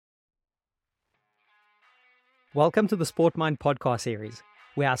Welcome to the SportMind podcast series,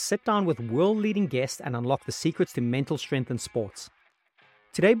 where I sit down with world-leading guests and unlock the secrets to mental strength in sports.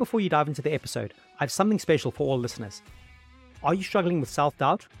 Today, before you dive into the episode, I have something special for all listeners. Are you struggling with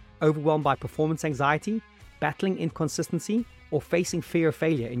self-doubt, overwhelmed by performance anxiety, battling inconsistency, or facing fear of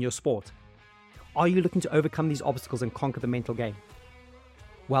failure in your sport? Are you looking to overcome these obstacles and conquer the mental game?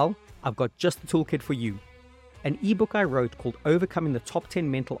 Well, I've got just the toolkit for you. An ebook I wrote called Overcoming the Top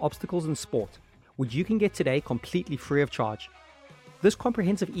 10 Mental Obstacles in Sport, which you can get today completely free of charge. This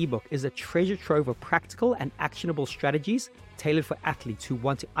comprehensive ebook is a treasure trove of practical and actionable strategies tailored for athletes who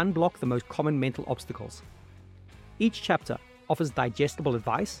want to unblock the most common mental obstacles. Each chapter offers digestible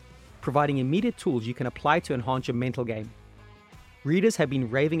advice, providing immediate tools you can apply to enhance your mental game. Readers have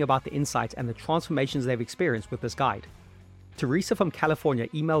been raving about the insights and the transformations they've experienced with this guide. Teresa from California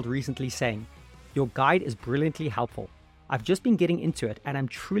emailed recently saying, "Your guide is brilliantly helpful. I've just been getting into it and I'm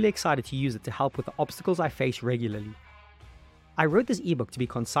truly excited to use it to help with the obstacles I face regularly." I wrote this ebook to be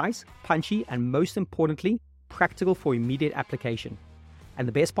concise, punchy, and most importantly, practical for immediate application. And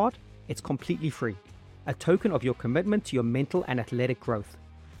the best part? It's completely free, a token of your commitment to your mental and athletic growth.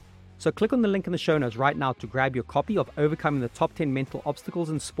 So click on the link in the show notes right now to grab your copy of Overcoming the Top 10 Mental Obstacles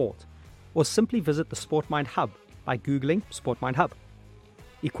in Sport, or simply visit the SportMind Hub by Googling SportMind Hub.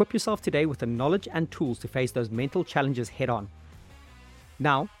 Equip yourself today with the knowledge and tools to face those mental challenges head on.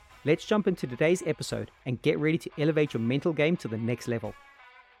 Now, let's jump into today's episode and get ready to elevate your mental game to the next level.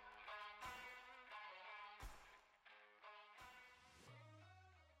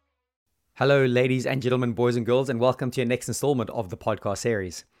 Hello, ladies and gentlemen, boys and girls, and welcome to your next installment of the podcast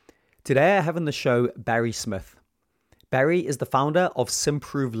series. Today I have on the show Barry Smith. Barry is the founder of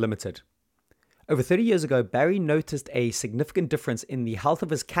Simprove Limited. Over 30 years ago, Barry noticed a significant difference in the health of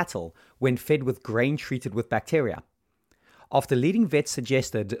his cattle when fed with grain treated with bacteria. After leading vets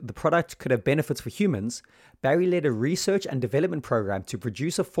suggested the product could have benefits for humans, Barry led a research and development program to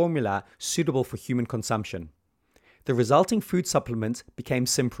produce a formula suitable for human consumption. The resulting food supplement became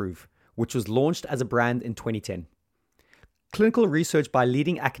Simprove, which was launched as a brand in 2010. Clinical research by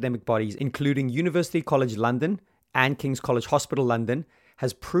leading academic bodies, including University College London and King's College Hospital London,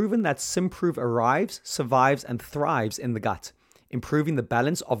 has proven that Simprove arrives, survives, and thrives in the gut, improving the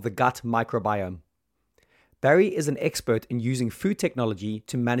balance of the gut microbiome. Barry is an expert in using food technology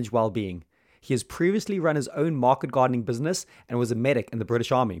to manage well-being. He has previously run his own market gardening business and was a medic in the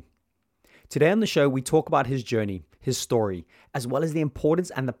British Army. Today on the show, we talk about his journey, his story, as well as the importance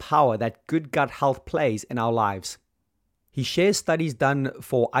and the power that good gut health plays in our lives. He shares studies done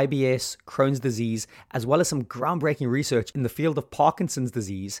for IBS, Crohn's disease, as well as some groundbreaking research in the field of Parkinson's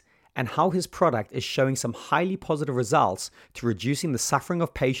disease, and how his product is showing some highly positive results to reducing the suffering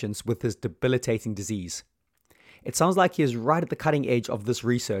of patients with this debilitating disease. It sounds like he is right at the cutting edge of this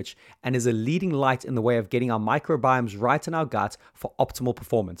research and is a leading light in the way of getting our microbiomes right in our gut for optimal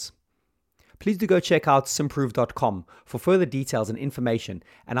performance. Please do go check out simprove.com for further details and information,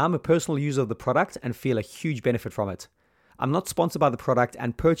 and I'm a personal user of the product and feel a huge benefit from it. I'm not sponsored by the product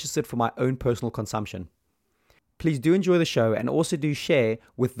and purchased it for my own personal consumption. Please do enjoy the show and also do share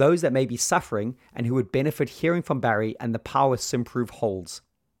with those that may be suffering and who would benefit hearing from Barry and the power Simprove holds.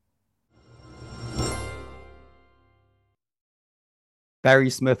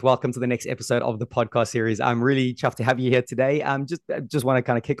 Barry Smith, welcome to the next episode of the podcast series. I'm really chuffed to have you here today. Just want to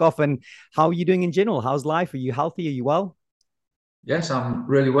kind of kick off, and how are you doing in general? How's life? Are you healthy? Are you well? Yes, I'm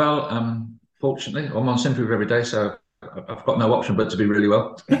really well. Fortunately, I'm on Simprove every day, so I've got no option but to be really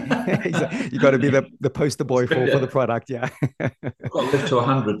well. You got to be the poster boy for the product, yeah. I've got to live to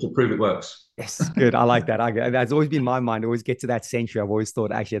 100 to prove it works. Yes, good. I like that. That's always been my mind. I always get to that century. I've always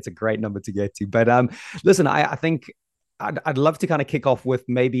thought, actually, it's a great number to get to. But listen, I think I'd love to kind of kick off with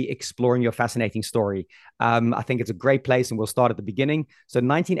maybe exploring your fascinating story. I think it's a great place, and we'll start at the beginning. So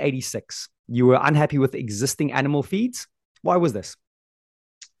 1986, you were unhappy with existing animal feeds. Why was this?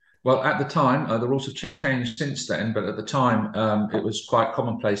 Well, at the time, the rules have changed since then, but at the time, it was quite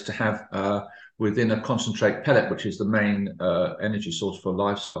commonplace to have within a concentrate pellet, which is the main energy source for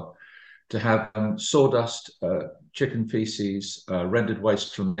livestock, to have sawdust, chicken feces, rendered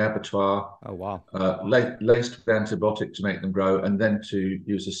waste from the abattoir, Oh, wow. laced with antibiotic to make them grow, and then to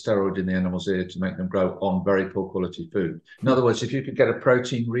use a steroid in the animal's ear to make them grow on very poor quality food. In other words, if you could get a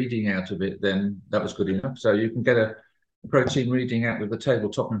protein reading out of it, then that was good enough. So you can get a protein reading out with the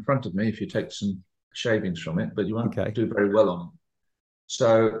tabletop in front of me if you take some shavings from it, but you won't do very well on it.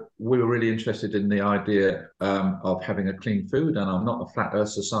 So we were really interested in the idea of having a clean food, and I'm not a Flat Earth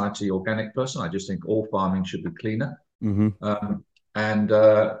Society organic person. I just think all farming should be cleaner. And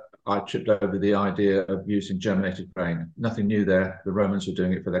I tripped over the idea of using germinated grain. Nothing new there. The Romans were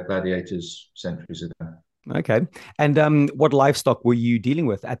doing it for their gladiators centuries ago. Okay. And what livestock were you dealing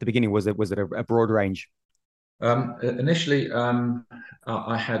with at the beginning? Was it a broad range? Initially,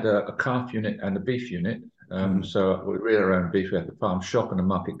 I had a calf unit and a beef unit. Mm-hmm. So we rear our own beef. We had the farm shop and a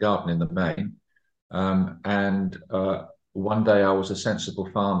market garden in the main. And one day I was a sensible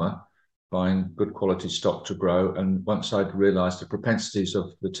farmer buying good quality stock to grow. And once I'd realized the propensities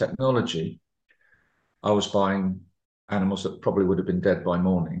of the technology, I was buying animals that probably would have been dead by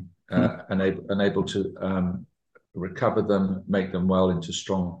morning, and able to recover them, make them well into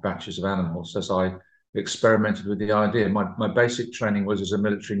strong batches of animals as I experimented with the idea. My basic training was as a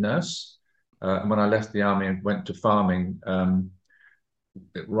military nurse. And when I left the army and went to farming,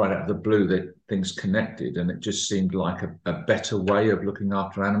 right out of the blue, that things connected, and it just seemed like a better way of looking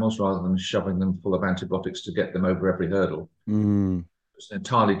after animals rather than shoving them full of antibiotics to get them over every hurdle. Mm. It's an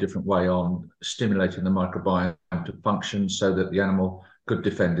entirely different way on stimulating the microbiome to function so that the animal could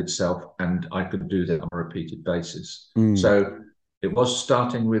defend itself, and I could do that on a repeated basis. Mm. So it was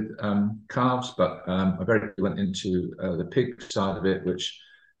starting with calves, but I very quickly went into the pig side of it, which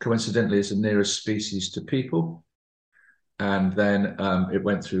coincidentally is the nearest species to people. And then it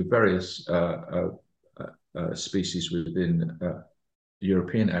went through various species within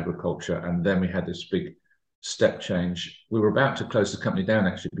European agriculture, and then we had this big step change. We were about to close the company down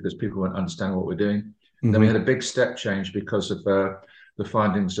actually because people weren't understanding what we're doing. Mm-hmm. Then we had a big step change because of the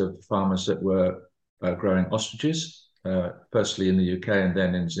findings of farmers that were growing ostriches, firstly in the UK and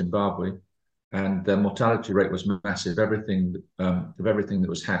then in Zimbabwe, and their mortality rate was massive. Everything that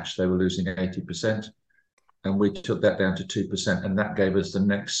was hatched, they were losing 80%. And we took that down to 2%, and that gave us the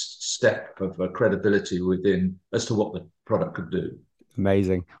next step of credibility within as to what the product could do.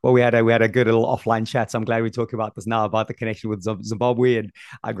 Amazing. Well, we had a good little offline chat. So I'm glad we talk about this now, about the connection with Zimbabwe, and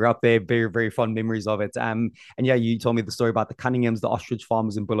I grew up there. Very, very fond memories of it. And yeah, you told me the story about the Cunninghams, the ostrich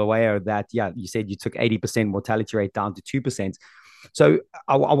farmers in Bulawayo. That you said you took 80% mortality rate down to 2%. So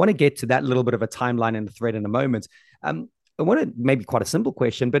I want to get to that little bit of a timeline and a thread in a moment. I want to maybe quite a simple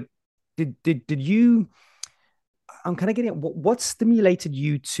question, but did you? I'm kind of getting what stimulated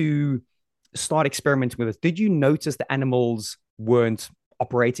you to start experimenting with this? Did you notice the animals weren't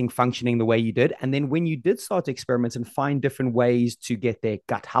operating, functioning the way you did? And then when you did start to experiment and find different ways to get their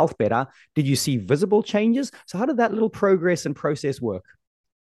gut health better, did you see visible changes? So how did that little progress and process work?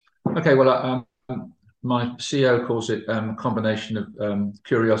 Okay, well, my CEO calls it a combination of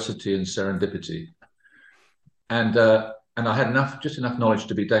curiosity and serendipity. And I had just enough knowledge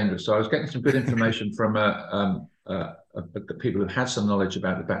to be dangerous. So I was getting some good information from people who had some knowledge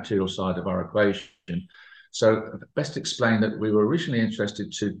about the bacterial side of our equation. So best explain that we were originally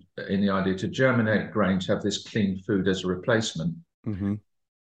interested in the idea to germinate grain, to have this clean food as a replacement,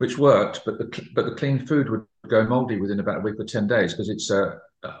 which worked, but the clean food would go moldy within about a week or 10 days because it's a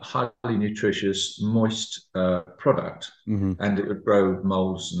highly nutritious, moist product, and it would grow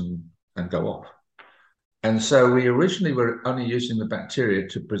molds and go off. And so we originally were only using the bacteria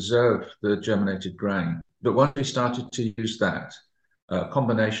to preserve the germinated grain. But once we started to use that,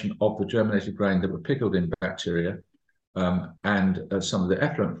 combination of the germinated grain that were pickled in bacteria and some of the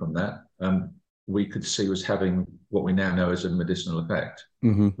effluent from that, we could see was having what we now know as a medicinal effect.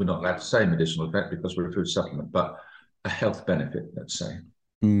 We're not allowed to say medicinal effect because we're a food supplement, but a health benefit, let's say.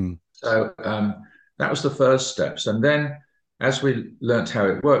 So that was the first steps. And then as we learned how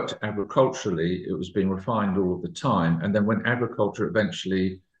it worked agriculturally, it was being refined all of the time. And then when agriculture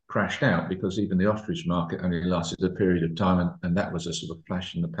eventually crashed out, because even the ostrich market only lasted a period of time, and that was a sort of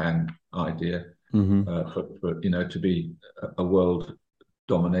flash in the pan idea for to be a world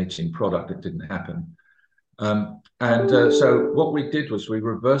dominating product. It didn't happen. So what we did was we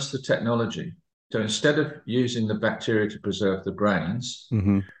reversed the technology. So instead of using the bacteria to preserve the grains,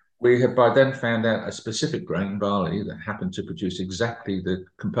 we had by then found out a specific grain, barley, that happened to produce exactly the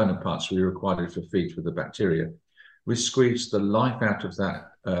component parts we required for feed for the bacteria. We squeezed the life out of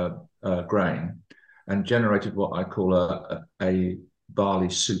that grain and generated what I call a barley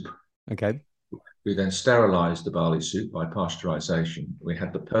soup. Okay. We then sterilized the barley soup by pasteurization. We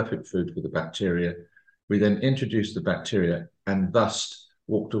had the perfect food for the bacteria. We then introduced the bacteria and thus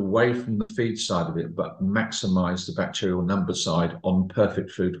walked away from the feed side of it, but maximized the bacterial number side on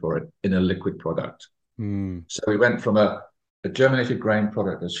perfect food for it in a liquid product. So we went from a germinated grain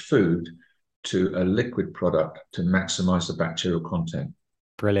product as food to a liquid product to maximize the bacterial content.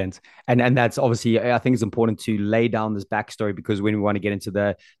 Brilliant. And that's obviously, I think it's important to lay down this backstory, because when we want to get into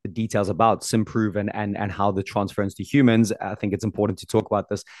the details about Simprove and how the transference to humans, I think it's important to talk about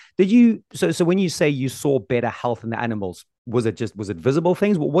this. So when you say you saw better health in the animals, was it visible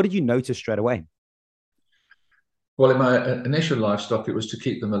things? What did you notice straight away? Well, in my initial livestock, it was to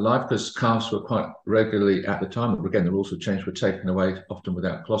keep them alive because calves were quite regularly at the time. Again, the rules were changed, were taken away often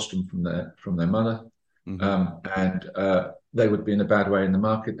without colostrum from their mother, and they would be in a bad way in the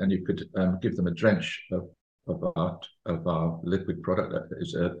market. And you could give them a drench of our liquid product. That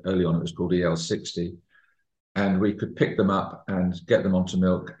is, early on, it was called EL60, and we could pick them up and get them onto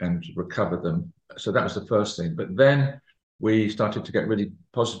milk and recover them. So that was the first thing. But then we started to get really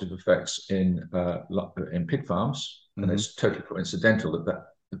positive effects in pig farms, and it's totally coincidental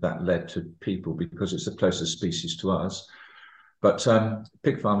that led to people because it's the closest species to us. But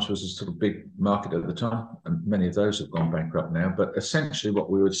pig farms was a sort of big market at the time, and many of those have gone bankrupt now. But essentially,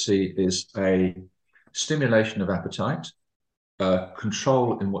 what we would see is a stimulation of appetite,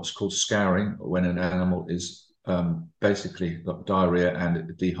 control in what's called scouring, when an animal is basically got diarrhea and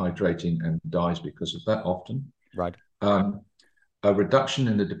dehydrating and dies because of that often. Right. A reduction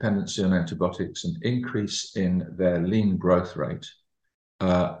in the dependency on antibiotics, an increase in their lean growth rate,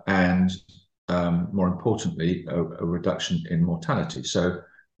 and more importantly, a reduction in mortality. So,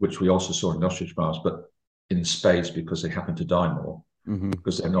 which we also saw in ostrich farms, but in spades because they happen to die more,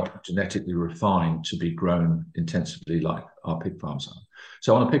 because they're not genetically refined to be grown intensively like our pig farms are.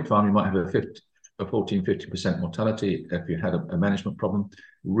 So on a pig farm, you might have a 14-50% mortality if you had a management problem.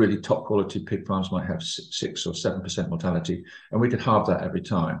 Really top quality pig farms might have 6 or 7% mortality, and we could halve that every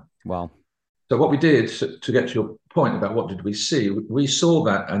time. Wow. So what we did, to get to your point about what did we see, we saw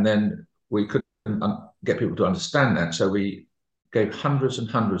that, and then we couldn't get people to understand that. So we gave hundreds and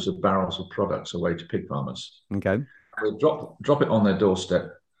hundreds of barrels of products away to pig farmers. Okay. We'd drop it on their doorstep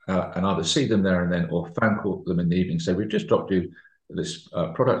and either see them there and then, or phone call them in the evening. Say, we've just dropped you this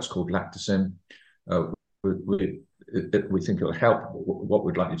product called Lactocin. We think it'll help. What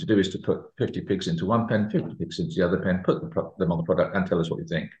we'd like you to do is to put 50 pigs into one pen, 50 pigs into the other pen, put them on the product, and tell us what you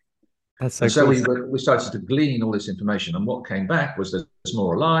think. That's so cool. So we started to glean all this information, and what came back was there's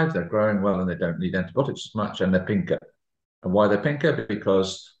more alive, they're growing well, and they don't need antibiotics as much, and they're pinker. And why they're pinker?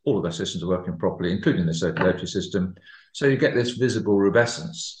 Because all of their systems are working properly, including the circulatory system. So you get this visible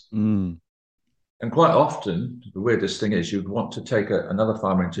rubescence. And quite often, the weirdest thing is you'd want to take another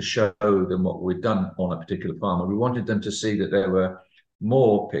farmer in to show them what we'd done on a particular farm. And we wanted them to see that there were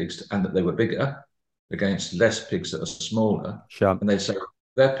more pigs and that they were bigger against less pigs that are smaller. Sure. And they'd say,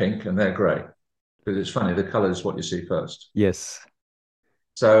 they're pink and they're grey. Because it's funny, the colour is what you see first. Yes.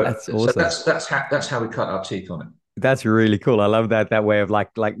 So that's awesome. So that's how we cut our teeth on it. That's really cool. I love that way of like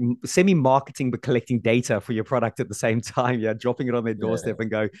semi-marketing, but collecting data for your product at the same time. Yeah, dropping it on their doorstep and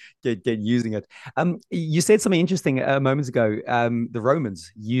go get using it. You said something interesting moments ago. The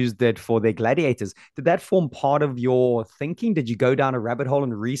Romans used it for their gladiators. Did that form part of your thinking? Did you go down a rabbit hole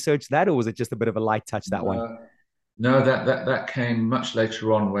and research that, or was it just a bit of a light touch that one? No, that came much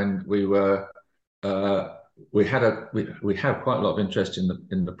later on when we were. We have quite a lot of interest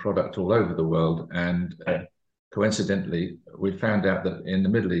in the product all over the world, and coincidentally, we found out that in the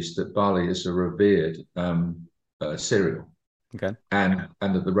Middle East that barley is a revered cereal. Okay. And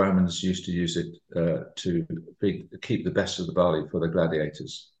that the Romans used to use it to keep the best of the barley for the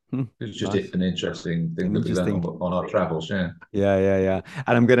gladiators. It's just an interesting thing that we learned on our travels. Yeah.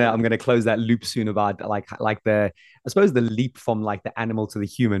 And I'm gonna close that loop soon about like I suppose the leap from like the animal to the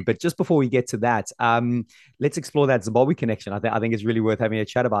human. But just before we get to that, let's explore that Zimbabwe connection. I think it's really worth having a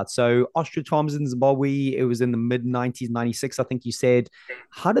chat about. So ostrich farms in Zimbabwe, it was in the mid-90s, 96, I think you said.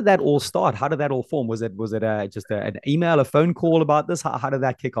 How did that all start? How did that all form? Was it just an email, a phone call about this? How did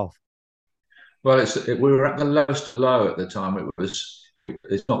that kick off? Well, we were at the lowest low at the time.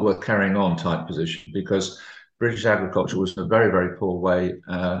 It's not worth carrying on type position because British agriculture was in a very, very poor way.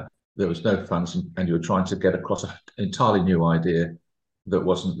 There was no funds, and you were trying to get across an entirely new idea that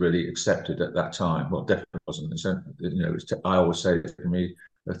wasn't really accepted at that time. Well, definitely wasn't. So, I always say for me,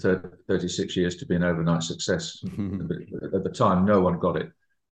 36 years to be an overnight success. At the time, no one got it.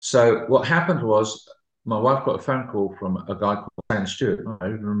 So what happened was my wife got a phone call from a guy called Stan Stewart. I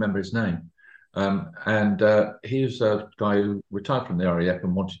don't even remember his name. And he was a guy who retired from the RAF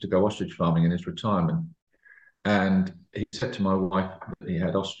and wanted to go ostrich farming in his retirement. And he said to my wife that he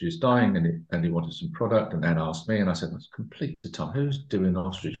had ostriches dying and he wanted some product. And Anne asked me, and I said, that's complete the time. Who's doing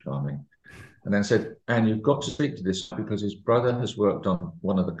ostrich farming? And then said, Anne, you've got to speak to this because his brother has worked on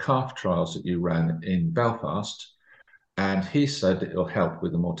one of the calf trials that you ran in Belfast. And he said it'll help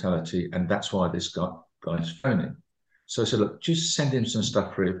with the mortality. And that's why this guy's phoning. So I said, look, just send him some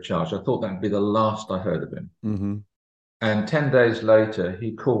stuff free of charge. I thought that'd be the last I heard of him. And 10 days later,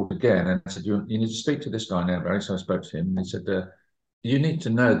 he called again and said, you need to speak to this guy now, Barry. So I spoke to him and he said, you need to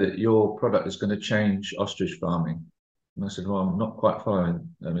know that your product is going to change ostrich farming. And I said, well, I'm not quite following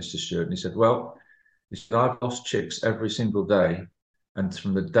Mr. Stewart. And he said, well, He said, I've lost chicks every single day. And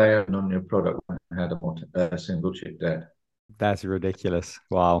from the day I went on your product, I had a single chick dead. That's ridiculous.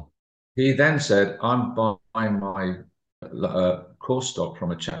 Wow. He then said, I'm buying my course stock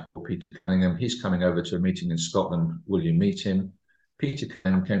from a chap called Peter Cunningham. He's coming over to a meeting in Scotland. Will you meet him? Peter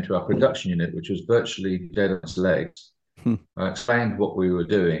Cunningham came to our production unit, which was virtually dead on its legs. I explained what we were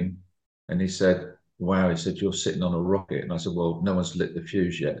doing, and he said, wow, he said, you're sitting on a rocket. And I said, well, no one's lit the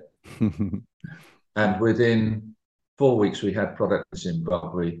fuse yet. And within 4 weeks, we had product in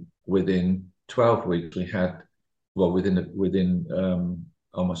Zimbabwe. Within 12 weeks, we had, well, within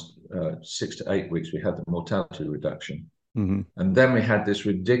almost 6 to 8 weeks, we had the mortality reduction. Mm-hmm. And then we had this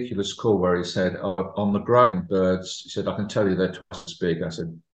ridiculous call where he said, oh, on the growing birds, he said, I can tell you they're twice as big. I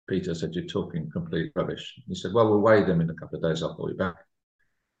said, Peter, I said, you're talking complete rubbish. He said, well, we'll weigh them in a couple of days. I'll call you back.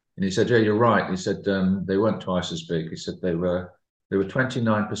 And he said, yeah, you're right. He said, they weren't twice as big. He said, they were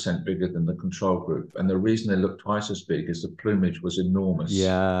 29% bigger than the control group. And the reason they looked twice as big is the plumage was enormous.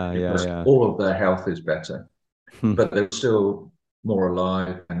 Because all of their health is better. But they're still more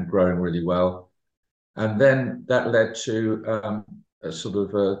alive and growing really well. And then that led to a sort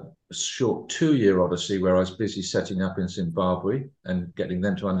of a short 2-year odyssey where I was busy setting up in Zimbabwe and getting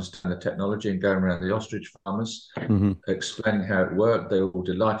them to understand the technology and going around the ostrich farmers, explaining how it worked. They were all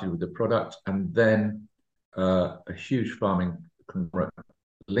delighted with the product. And then a huge farming conglomerate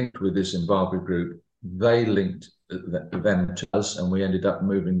linked with this Zimbabwe group. They linked them to us, and we ended up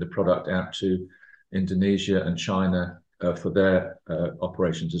moving the product out to Indonesia and China for their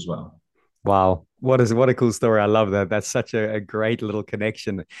operations as well. Wow. What a cool story. I love that. That's such a great little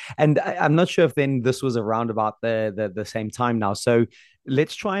connection. And I'm not sure if then this was around about the same time now. So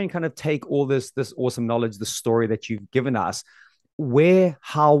let's try and kind of take all this awesome knowledge, the story that you've given us. Where,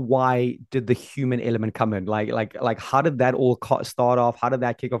 how, why did the human element come in? Like how did that all start off? How did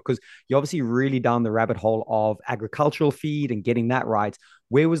that kick off? Because you're obviously really down the rabbit hole of agricultural feed and getting that right.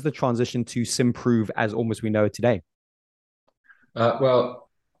 Where was the transition to Simprove as almost we know it today? Well,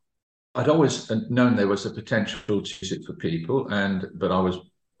 I'd always known there was a potential to use it for people, but I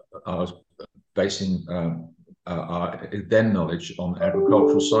was basing our then knowledge on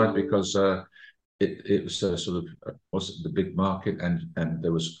agricultural side because it was sort of was the big market, and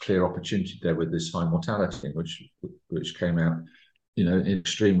there was clear opportunity there with this high mortality, which came out, in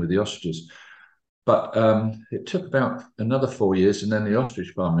extreme with the ostriches. But it took about another 4 years, and then the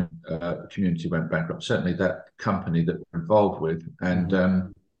ostrich farming community went bankrupt. Certainly, that company that we're involved with,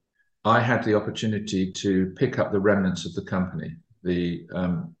 and I had the opportunity to pick up the remnants of the company. The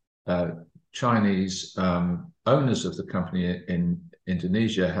Chinese owners of the company in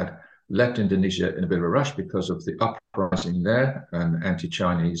Indonesia had left Indonesia in a bit of a rush because of the uprising there and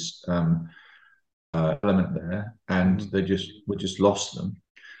anti-Chinese element there, and we just lost them.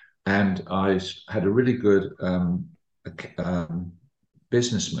 And I had a really good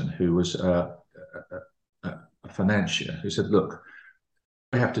businessman who was a financier who said, look,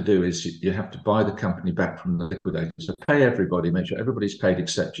 what you have to do is you have to buy the company back from the liquidator. So pay everybody, make sure everybody's paid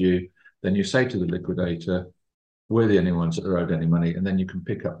except you. Then you say to the liquidator, we're the only ones that are owed any money, and then you can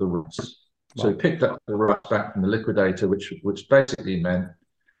pick up the rights. Wow. So he picked up the rights back from the liquidator, which basically meant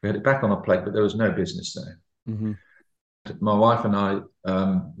we had it back on a plate, but there was no business there. Mm-hmm. My wife and I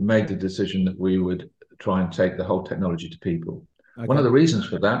made the decision that we would try and take the whole technology to people. Okay. One of the reasons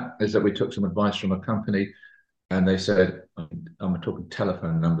for that is that we took some advice from a company, and they said, I'm talking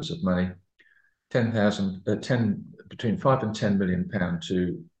telephone numbers of money, between 5 and 10 million pounds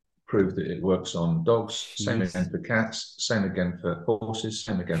to prove that it works on dogs. Jeez. Same again for cats, same again for horses,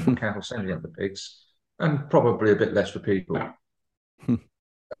 same again for cattle, same again for pigs, and probably a bit less for people. And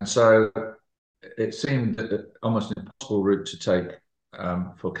so it seemed almost an impossible route to take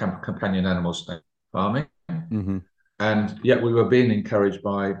for companion animals farming. Mm-hmm. And yet we were being encouraged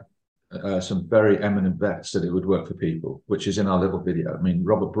by some very eminent vets that it would work for people, which is in our little video. I mean,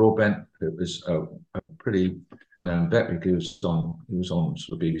 Robert Broadbent, who was a pretty known vet, because he was on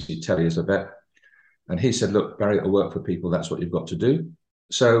sort of BBC telly as a vet, and he said, look, Barry, it'll work for people. That's what you've got to do.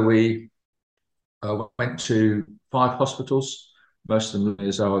 So we went to 5 hospitals. Most of them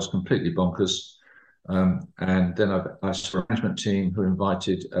as I was completely bonkers. And then I asked for a management team who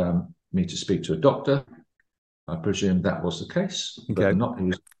invited me to speak to a doctor. I presume that was the case, but not.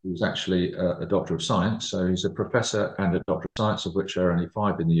 He was actually a doctor of science. So he's a professor and a doctor of science, of which there are only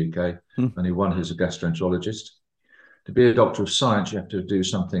 5 in the UK, only one who's a gastroenterologist. To be a doctor of science, you have to do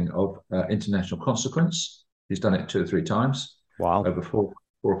something of international consequence. He's done it 2 or 3 times. Wow. Over 400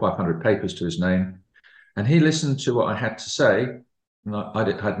 or 500 papers to his name. And he listened to what I had to say. And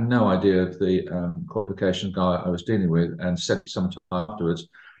I had no idea of the qualification guy I was dealing with, and said sometime afterwards,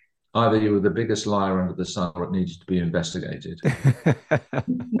 either you were the biggest liar under the sun or it needed to be investigated.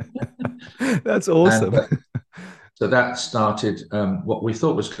 That's And awesome. so that started what we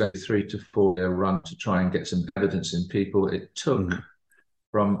thought was going to be 3 to 4 year run to try and get some evidence in people. It took Mm.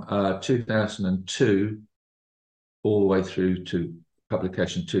 from 2002 all the way through to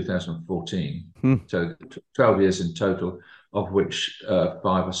publication 2014. Hmm. So 12 years in total, of which 5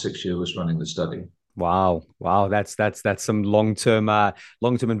 or 6 years was running the study. Wow, wow, that's some long term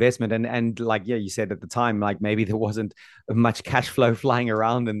investment, and like yeah, you said at the time, like maybe there wasn't much cash flow flying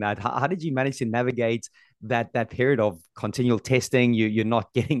around in that. How did you manage to navigate that period of continual testing? You're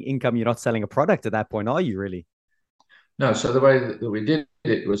not getting income, you're not selling a product at that point, are you really? No, so the way that we did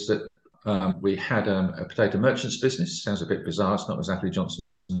it was that we had a potato merchants business. Sounds a bit bizarre. It's not exactly Johnson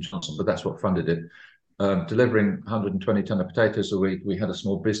and Johnson, but that's what funded it. Delivering 120 ton of potatoes a week. We had a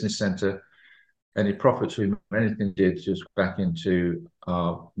small business centre. Any profits we made, anything did just back into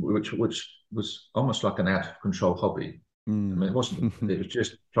which was almost like an out of control hobby. I Mm. mean, it wasn't. It was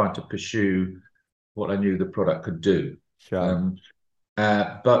just trying to pursue what I knew the product could do. Sure. Um,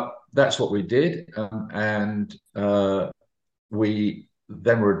 but that's what we did, and we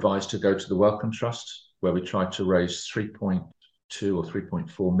then were advised to go to the Wellcome Trust, where we tried to raise 3.2 or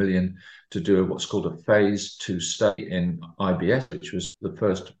 3.4 million to do what's called a phase 2 study in IBS, which was the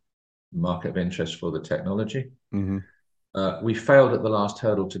first market of interest for the technology. Hmm. We failed at the last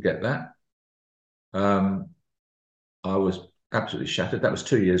hurdle to get that. I was absolutely shattered. That was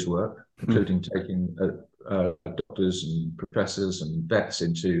 2 years' work, including taking doctors and professors and vets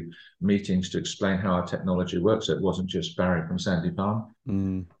into meetings to explain how our technology works. So it wasn't just Barry from Sandy Farm.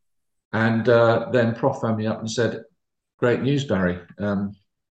 Mm. And then Prof phoned me up and said, "Great news, Barry."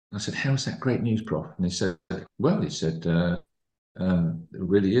 I said, "How is that great news, Prof?" And he said, "Well," he said, "it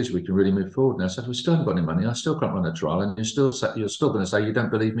really is. We can really move forward." And I said, "We still haven't got any money. I still can't run a trial." And you're still going to say you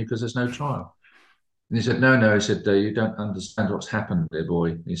don't believe me because there's no trial. And he said, "No, no." He said, "You don't understand what's happened, dear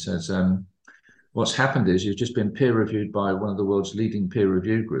boy." He says, "What's happened is you've just been peer reviewed by one of the world's leading peer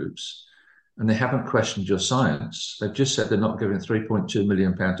review groups, and they haven't questioned your science. They've just said they're not giving £3.2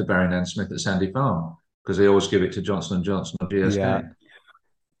 million to Barry Nan-Smith at Sandy Farm because they always give it to Johnson and Johnson or Yeah. GSK."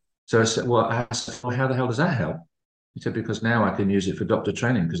 So I said, "Well, how the hell does that help?" He said, "Because now I can use it for doctor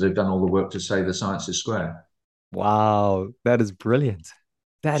training because they've done all the work to say the science is square." Wow, that is brilliant.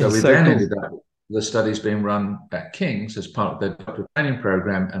 That So is we so then cool. ended up the studies being run at King's as part of their doctor training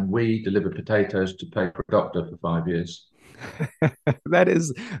program, and we delivered potatoes to pay for a doctor for 5 years. That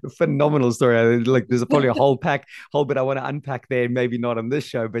is a phenomenal story. Like, there's probably a whole bit I want to unpack there. Maybe not on this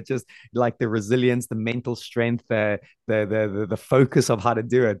show, but just like the resilience, the mental strength, the focus of how to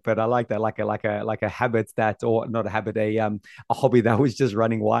do it. But I like that, like a habit that, or not a habit, a hobby that was just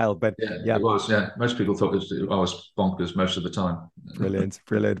running wild. But Yeah, yeah, it was. Yeah, most people thought I was bonkers most of the time. brilliant,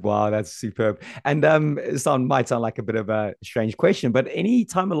 brilliant. Wow, that's superb. And might sound like a bit of a strange question, but any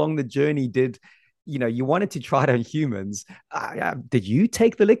time along the journey, did you wanted to try it on humans? Did you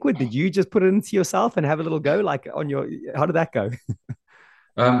take the liquid? Did you just put it into yourself and have a little go? Like on your, how did that go?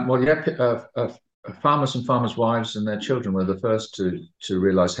 Well, yeah, farmers and farmers' wives and their children were the first to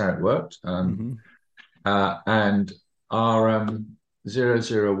realise how it worked. Hmm. And our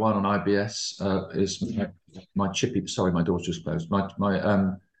 001 on IBS is my Chippy. Sorry, my daughter just closed.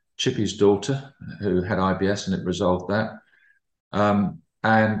 My Chippy's daughter who had IBS, and it resolved that.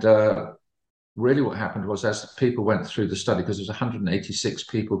 And really what happened was as people went through the study, because there's 186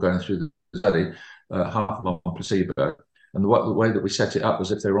 people going through the study, half of them on placebo. And the way that we set it up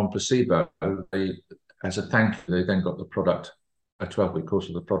was if they were on placebo, as a thank you, they then got the product, a 12-week course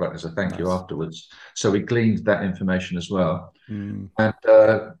of the product as a thank you Nice. afterwards. So we gleaned that information as well. Mm.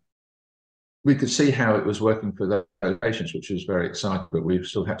 And we could see how it was working for those patients, which was very exciting, but we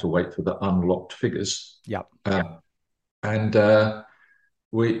still had to wait for the unlocked figures. Yep. And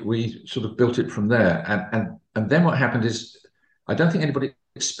we sort of built it from there. And then what happened is, I don't think anybody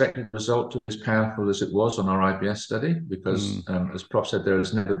expected the result to be as powerful as it was on our IBS study, because Mm. as Prof said, there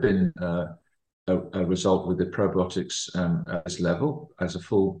has never been a result with the probiotics at this level as a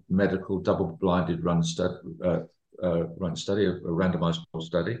full medical double-blinded run study, a randomized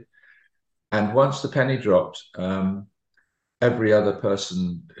study. And once the penny dropped, every other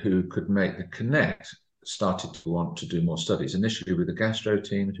person who could make the connect started to want to do more studies, initially with the gastro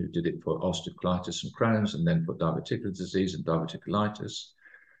team who did it for ulcerative colitis and Crohn's, and then for diverticular disease and diverticulitis.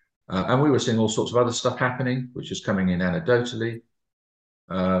 And we were seeing all sorts of other stuff happening, which is coming in anecdotally.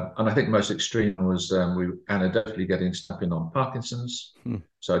 And I think most extreme was we were anecdotally getting stuff in on Parkinson's. Mm.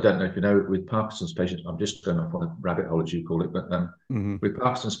 So I don't know if you know, with Parkinson's patients, I'm just going off on a rabbit hole, as you call it, but Hmm. with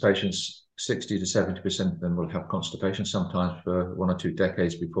Parkinson's patients, 60 to 70% of them will have constipation, sometimes for 1 or 2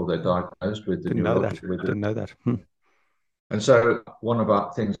 decades before they're diagnosed with the Didn't know that. neurological. Didn't know that. And so one of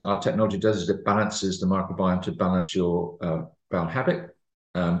our things our technology does is it balances the microbiome to balance your bowel habit.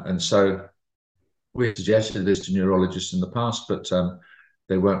 And so we suggested this to neurologists in the past, but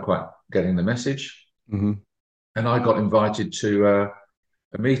they weren't quite getting the message. Mm-hmm. And I got invited to a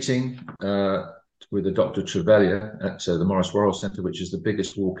meeting with a Dr. Trevelyan at the Maurice Worrall Centre, which is the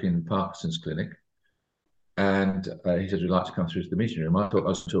biggest walk-in Parkinson's clinic. And he said, "Would you like to come through to the meeting room?" I thought I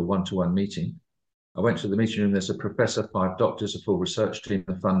was to a one-to-one meeting. I went to the meeting room. There's a professor, 5 doctors, a full research team,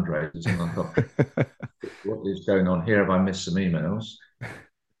 and fundraisers. And I thought, what is going on here? Have I missed some emails?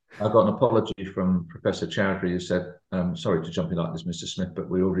 I got an apology from Professor Chowdhury, who said, "Sorry to jump in like this, Mr. Smith, but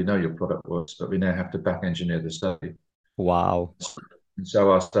we already know your product works, but we now have to back engineer the study." Wow. And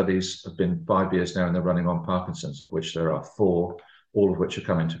so our studies have been 5 years now, and they're running on Parkinson's, which there are 4, all of which are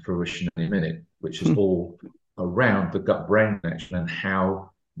coming to fruition any minute, which is all around the gut-brain connection and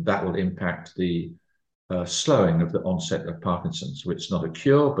how that will impact the slowing of the onset of Parkinson's. So it's not a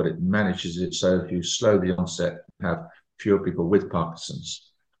cure, but it manages it so if you slow the onset, have fewer people with Parkinson's.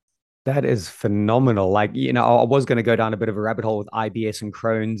 That is phenomenal. Like, I was going to go down a bit of a rabbit hole with IBS and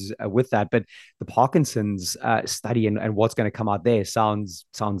Crohn's with that, but the Parkinson's study and what's going to come out there sounds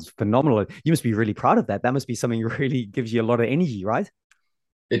phenomenal. You must be really proud of that. That must be something that really gives you a lot of energy, right?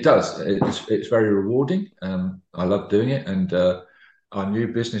 It does. It's very rewarding. I love doing it. And our new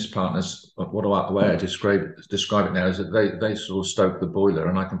business partners, the way I describe it now is that they sort of stoke the boiler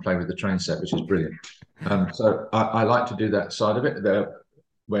and I can play with the train set, which is brilliant. So I like to do that side of it.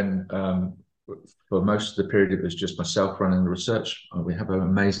 When for most of the period it was just myself running the research. We have an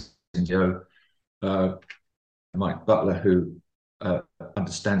amazing CEO, Mike Butler, who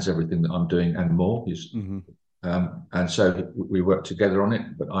understands everything that I'm doing and more. And so we worked together on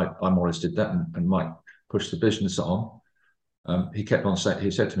it, but I more or less did that, and Mike pushed the business on. He kept on saying,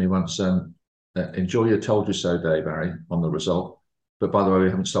 he said to me once, "Enjoy your told you so day, Barry," on the result. But by the way, we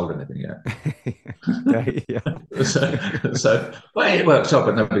haven't sold anything yet. Okay, yeah. so well, it works out,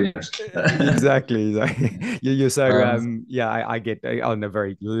 but nobody knows. Exactly. You're so I get on a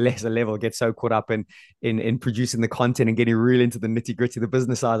very lesser level, get so caught up in producing the content and getting really into the nitty gritty, the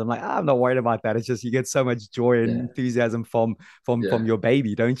business side. I'm like, I'm not worried about that. It's just you get so much joy and enthusiasm from your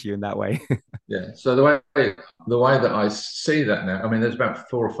baby, don't you? In that way. Yeah. So the way that I see that now, I mean, there's about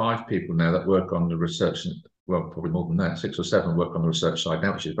 4 or 5 people now that work on the research. Well, probably more than that, 6 or 7 work on the research side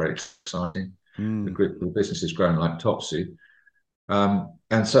now, which is very exciting. The business is growing like topsy.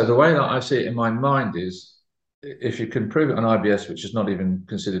 And so the way that I see it in my mind is, if you can prove it on IBS, which is not even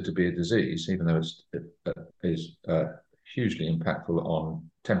considered to be a disease, even though it is hugely impactful on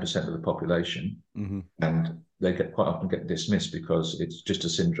 10% of the population, and they quite often get dismissed because it's just a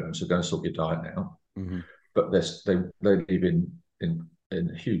syndrome, so go and sort your diet now. But they live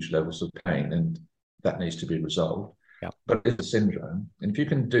in huge levels of pain, and that needs to be resolved. Yeah. But it's a syndrome, and if you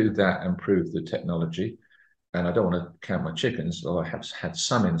can do that and prove the technology, and I don't want to count my chickens, although I have had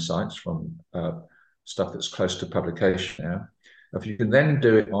some insights from stuff that's close to publication now. If you can then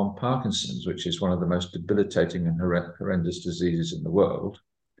do it on Parkinson's, which is one of the most debilitating and horrendous diseases in the world,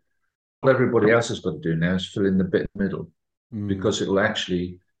 what everybody else has got to do now is fill in the bit in the middle, because it will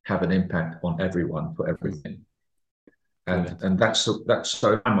actually have an impact on everyone for everything. And that's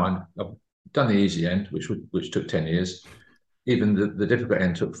so in my mind. I've done the easy end, which took 10 years. Even the difficult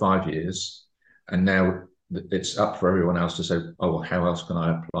end took 5 years, and now it's up for everyone else to say, "Oh, well, how else can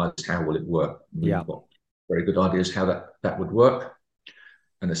I apply this? How will it work?" We've got very good ideas how that would work,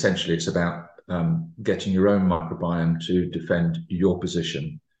 and essentially it's about getting your own microbiome to defend your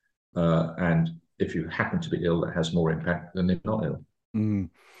position, and if you happen to be ill, that has more impact than if not ill.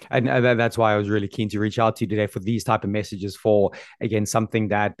 And that's why I was really keen to reach out to you today for these type of messages, for, again, something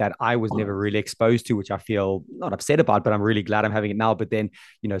that I was never really exposed to, which I feel not upset about, but I'm really glad I'm having it now. But then,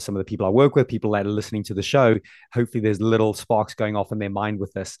 some of the people I work with, people that are listening to the show, hopefully there's little sparks going off in their mind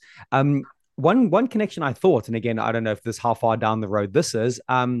with this. One connection I thought, and again, I don't know if this how far down the road this is,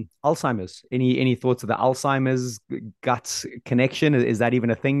 Alzheimer's. Any thoughts of the Alzheimer's gut connection? Is that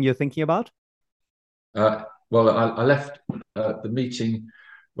even a thing you're thinking about? Well, I left the meeting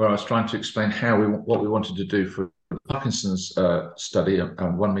where I was trying to explain what we wanted to do for the Parkinson's study,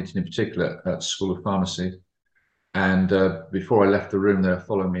 and one meeting in particular at School of Pharmacy. And before I left the room, they were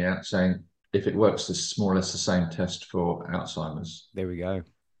following me out saying, if it works, this is more or less the same test for Alzheimer's. There we go.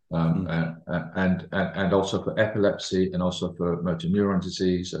 And also for epilepsy, and also for motor neuron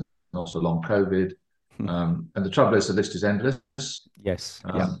disease, and also long COVID. And the trouble is, the list is endless. Yes.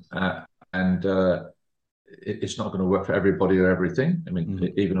 it's not going to work for everybody or everything. I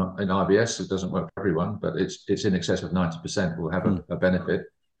mean, even in IBS, it doesn't work for everyone, but it's in excess of 90% will have a benefit.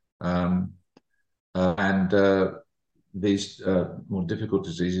 These more difficult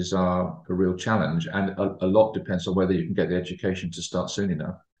diseases are a real challenge, and a lot depends on whether you can get the education to start soon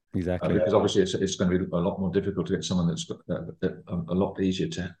enough. Exactly. Because obviously it's going to be a lot more difficult to get someone that's got a lot easier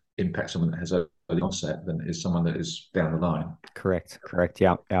to impact someone that has early onset than is someone that is down the line. Correct.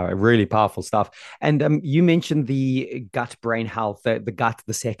 Yeah. Really powerful stuff. And you mentioned the gut brain health, the gut,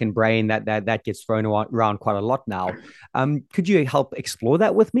 the second brain that gets thrown around quite a lot now. Could you help explore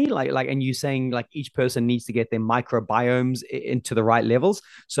that with me? And you saying like each person needs to get their microbiomes into the right levels.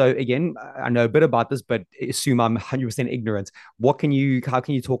 So again, I know a bit about this, but assume I'm 100% ignorant. How can you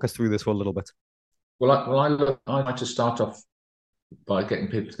talk us through this for a little bit? Well, I like to start off by getting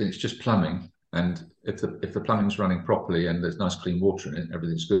people to think it's just plumbing, and if the plumbing's running properly and there's nice clean water in it,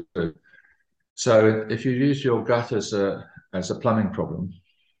 everything's good. So if you use your gut as a plumbing problem,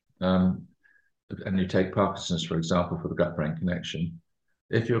 and you take Parkinson's for example for the gut-brain connection,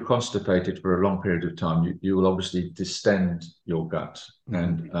 if you're constipated for a long period of time, you will obviously distend your gut,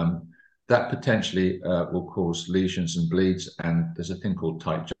 and that potentially will cause lesions and bleeds. And there's a thing called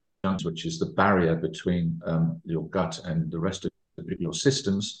tight junction, which is the barrier between your gut and the rest of your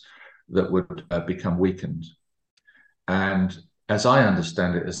systems that would become weakened. And as I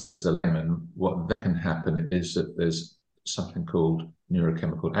understand it as a layman, what then can happen is that there's something called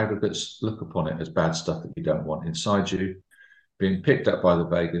neurochemical aggregates. Look upon it as bad stuff that you don't want inside you, being picked up by the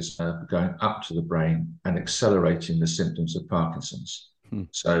vagus nerve, going up to the brain and accelerating the symptoms of Parkinson's.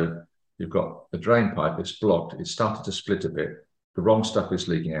 So you've got the drain pipe, it's blocked, it's started to split a bit, the wrong stuff is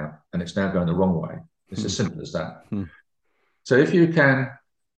leaking out, and it's now going the wrong way. It's as simple as that. So if you've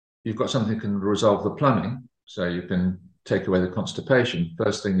got something that can resolve the plumbing, so you can take away the constipation.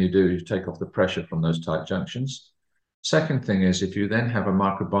 First thing you do is take off the pressure from those tight junctions. Second thing is, if you then have a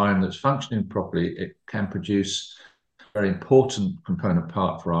microbiome that's functioning properly, it can produce a very important component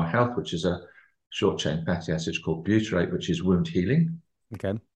part for our health, which is a short chain fatty acid called butyrate, which is wound healing.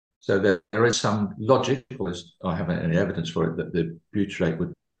 Okay. So there is some logic, or I haven't any evidence for it, that the butyrate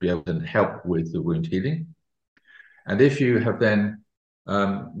would be able to help with the wound healing. And if you have then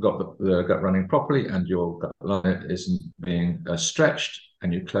got the gut running properly and your gut line isn't being stretched,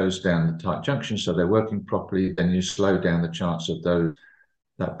 and you close down the tight junctions so they're working properly, then you slow down the chance of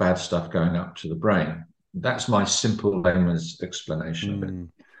that bad stuff going up to the brain. That's my simple layman's explanation of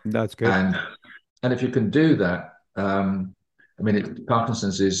it. That's good. And if you can do that, I mean,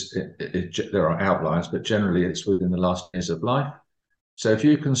 Parkinson's there are outliers, but generally it's within the last years of life. So if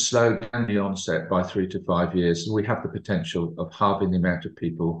you can slow down the onset by 3 to 5 years, we have the potential of halving the amount of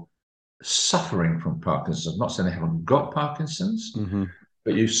people suffering from Parkinson's. I'm not saying they haven't got Parkinson's,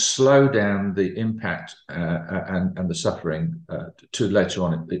 but you slow down the impact and the suffering to later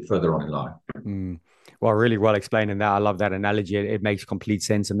on, further on in life. Well, really well explained in that. I love that analogy. It makes complete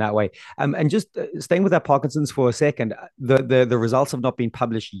sense in that way. And just staying with that Parkinson's for a second, the results have not been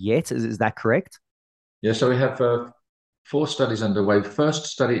published yet. Is that correct? Yeah, so we have 4 studies underway. The first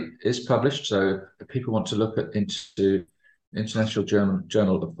study is published, so if people want to look into International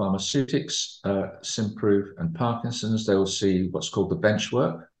Journal of Pharmaceutics, SimProve and Parkinson's, they will see what's called the bench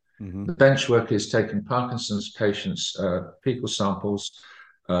work. The bench work is taking Parkinson's patients' fecal samples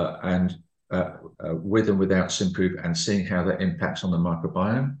and with and without SimProve, and seeing how that impacts on the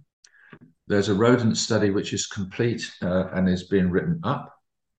microbiome. There's a rodent study which is complete and is being written up.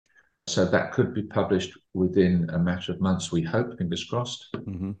 So that could be published within a matter of months, we hope, fingers crossed.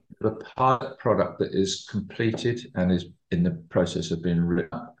 The pilot product that is completed and is in the process of being written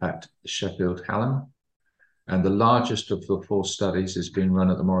up at Sheffield Hallam. And the largest of the 4 studies is being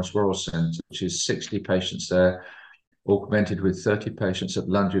run at the Maurice Worrall Centre, which is 60 patients there, augmented with 30 patients at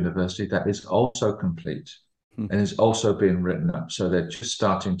Lund University. That is also complete and is also being written up. So they're just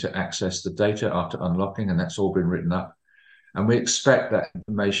starting to access the data after unlocking, and that's all been written up. And we expect that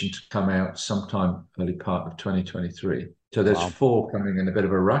information to come out sometime early part of 2023. So there's 4 coming in a bit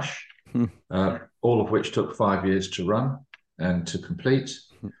of a rush, all of which took 5 years to run and to complete.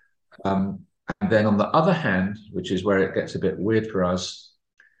 And then on the other hand, which is where it gets a bit weird for us,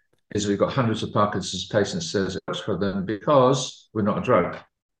 is we've got hundreds of Parkinson's patients says it works for them because we're not a drug.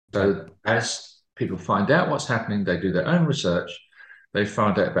 So as people find out what's happening, they do their own research, they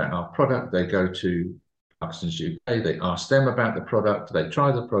find out about our product, they go to Parkinson's UK, they ask them about the product, they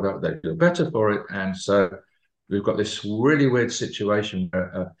try the product, they feel better for it. And so we've got this really weird situation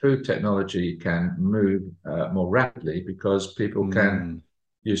where food technology can move more rapidly because people can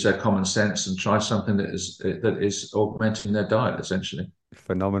use their common sense and try something that is augmenting their diet essentially.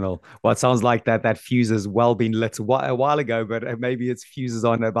 Phenomenal. Well, it sounds like that fuse has well been lit a while ago, but maybe its fuses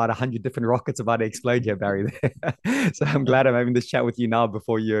on about 100 different rockets about to explode here, Barry. So I'm glad I'm having this chat with you now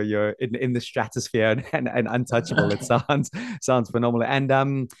before you're in the stratosphere and untouchable. It sounds phenomenal.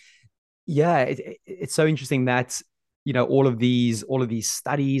 And yeah, it's so interesting that all of these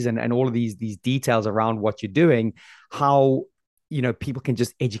studies and all of these details around what you're doing, how people can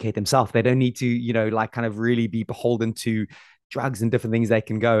just educate themselves. They don't need to like kind of really be beholden to drugs and different things they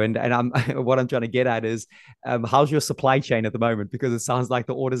can go. And I'm what I'm trying to get at is how's your supply chain at the moment, because it sounds like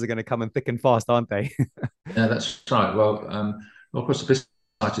the orders are going to come in thick and fast, aren't they? Yeah, that's right. Well, of course, the business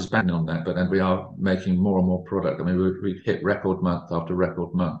site is banking on that, but then we are making more and more product. I mean, we hit record month after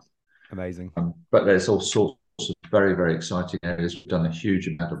record month. Amazing. But there's all sorts of very, very exciting areas. We've done a huge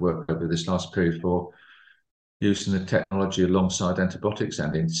amount of work over this last period for using the technology alongside antibiotics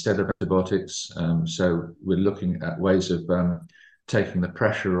and instead of antibiotics. So we're looking at ways of taking the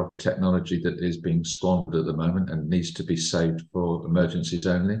pressure off technology that is being squandered at the moment and needs to be saved for emergencies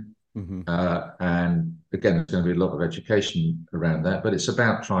only. Mm-hmm. And again, there's going to be a lot of education around that, but it's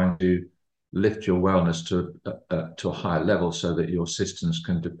about trying to lift your wellness to a higher level so that your systems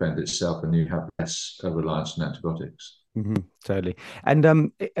can defend itself and you have less reliance on antibiotics. Mm-hmm, totally. And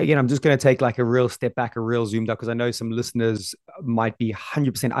again, I'm just going to take like a real step back, a real zoomed up, because I know some listeners might be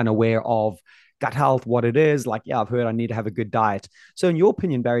 100% unaware of gut health, what it is. Like, yeah, I've heard I need to have a good diet. So, in your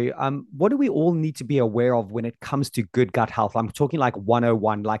opinion, Barry, what do we all need to be aware of when it comes to good gut health? I'm talking like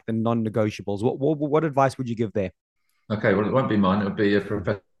 101, like the non-negotiables. What advice would you give there? Okay, well, it won't be mine. It'll be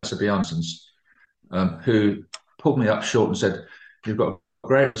Professor Bjarnsson's, who pulled me up short and said, "You've got a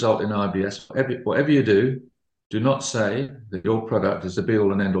great result in IBS. Whatever you do not say that your product is the be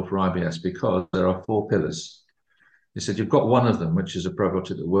all and end all for IBS because there are four pillars." He said, "You've got one of them, which is a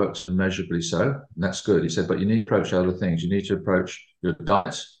probiotic that works immeasurably so, and that's good." He said, "But you need to approach other things. You need to approach your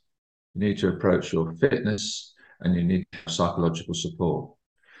diet, you need to approach your fitness, and you need psychological support."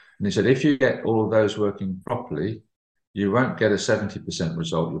 And he said, "If you get all of those working properly, you won't get a 70%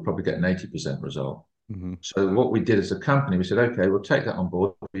 result. You'll probably get an 80% result." Mm-hmm. So what we did as a company, we said, okay, we'll take that on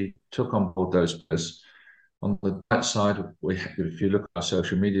board. We took on board those pillars. On the right side, if you look at our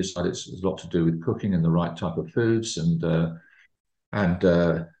social media side, it's a lot to do with cooking and the right type of foods and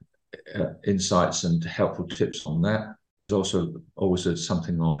insights and helpful tips on that. There's also always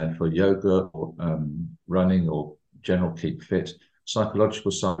something on there for yoga or running or general keep fit.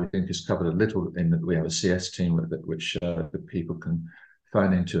 Psychological side, I think, is covered a little in that we have a CS team which the people can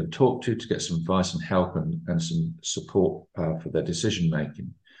phone into and talk to get some advice and help and some support for their decision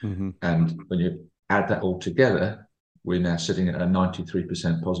making. Mm-hmm. And when you add that all together, we're now sitting at a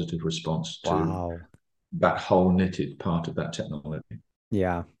 93% positive response to that whole knitted part of that technology.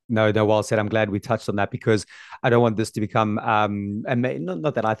 Yeah. No, well said. I'm glad we touched on that because I don't want this to become, and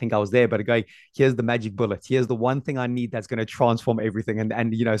not that I think I was there, but going, here's the magic bullet. Here's the one thing I need that's going to transform everything.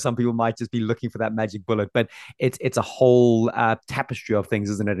 And some people might just be looking for that magic bullet, but it's a whole tapestry of things,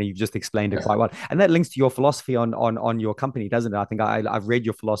 isn't it? And you've just explained it quite well. And that links to your philosophy on your company, doesn't it? I think I've read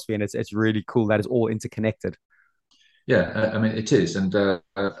your philosophy and it's really cool that it's all interconnected. Yeah, I mean, it is. And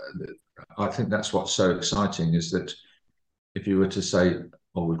I think that's what's so exciting is that if you were to say,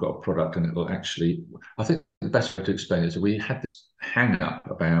 "Oh, we've got a product and it will actually," I think the best way to explain it is we had this hang up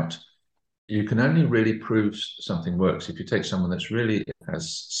about you can only really prove something works if you take someone that's really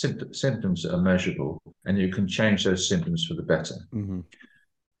has symptoms that are measurable and you can change those symptoms for the better. Mm-hmm.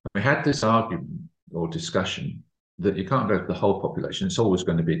 We had this argument or discussion that you can't go to the whole population. It's always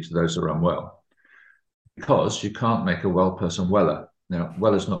going to be to those who are unwell because you can't make a well person weller. Now,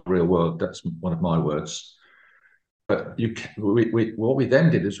 well is not a real word. That's one of my words. But what we then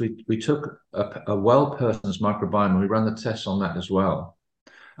did is we took a well person's microbiome and we ran the tests on that as well.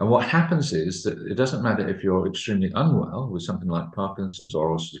 And what happens is that it doesn't matter if you're extremely unwell with something like Parkinson's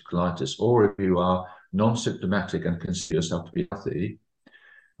or ulcerative colitis, or if you are non-symptomatic and consider yourself to be healthy.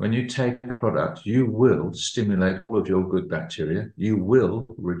 When you take a product, you will stimulate all of your good bacteria. You will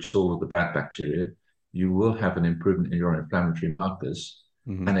reduce all of the bad bacteria. You will have an improvement in your inflammatory markers.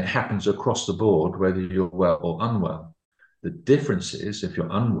 Mm-hmm. And it happens across the board, whether you're well or unwell. The difference is if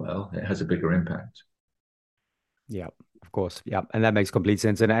you're unwell, it has a bigger impact. Yeah, of course. Yeah. And that makes complete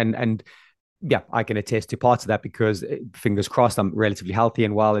sense. And yeah, I can attest to parts of that because fingers crossed, I'm relatively healthy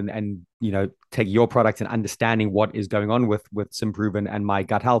and well and taking your product and understanding what is going on with Symprove and my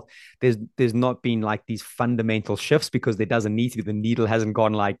gut health. There's not been like these fundamental shifts because there doesn't need to be. The needle hasn't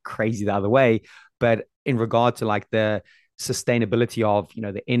gone like crazy the other way. But in regard to like the sustainability of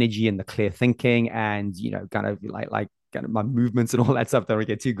the energy and the clear thinking and kind of like kind of my movements and all that stuff. Don't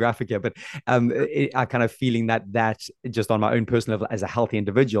get too graphic here, but I kind of feeling that just on my own personal level as a healthy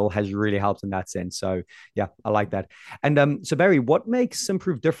individual has really helped in that sense. So yeah, I like that. And so Barry, what makes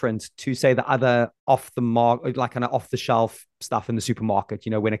Simprove different to say the other off the mark, like kind of off the shelf stuff in the supermarket?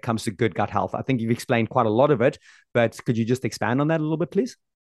 You know, when it comes to good gut health, I think you've explained quite a lot of it, but could you just expand on that a little bit, please?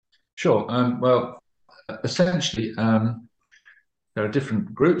 Sure. Well, essentially, there are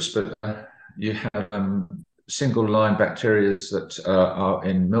different groups, but you have single line bacteria that are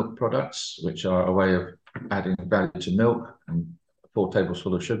in milk products, which are a way of adding value to milk and 4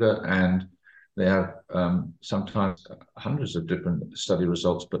 tablespoons of sugar. And they have sometimes hundreds of different study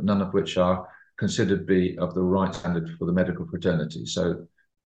results, but none of which are considered to be of the right standard for the medical fraternity. So,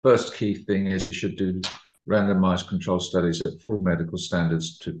 first key thing is you should do randomized control studies at full medical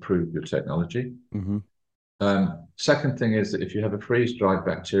standards to prove your technology. Mm-hmm. Second thing is that if you have a freeze-dried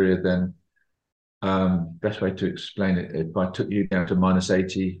bacteria, then best way to explain it, if I took you down to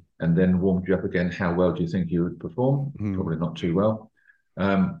 -80 and then warmed you up again, how well do you think you would perform? Mm-hmm. Probably not too well.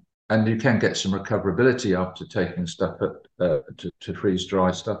 And you can get some recoverability after taking stuff to freeze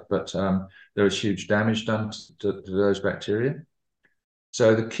dry stuff, but there is huge damage done to those bacteria.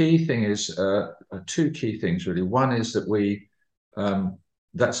 So the key thing is two key things really. One is that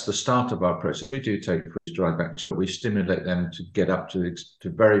that's the start of our process. We do take freeze-dried bacteria. We stimulate them to get up to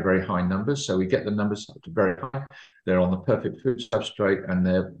very, very high numbers. So we get the numbers up to very high. They're on the perfect food substrate, and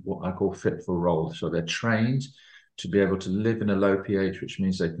they're what I call fit for roll. So they're trained to be able to live in a low pH, which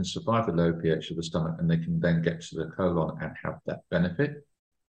means they can survive the low pH of the stomach, and they can then get to the colon and have that benefit.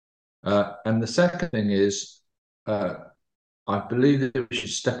 And the second thing is, I believe that we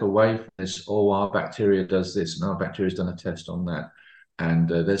should step away from this, our bacteria does this, and our bacteria has done a test on that. And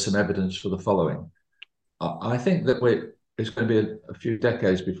there's some evidence for the following. I think that it's going to be a few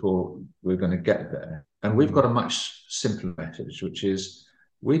decades before we're going to get there. And we've got a much simpler message, which is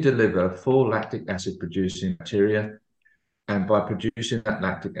we deliver 4 lactic acid producing bacteria. And by producing that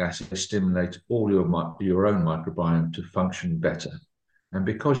lactic acid, they stimulate all your own microbiome to function better. And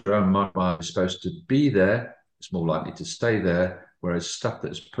because your own microbiome is supposed to be there, it's more likely to stay there, whereas stuff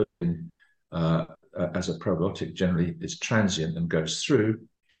that's put in as a probiotic generally is transient and goes through.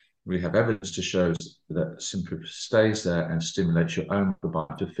 We have evidence to show that Simprove stays there and stimulates your own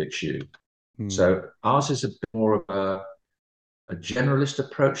microbiome to fix you. So ours is a bit more of a generalist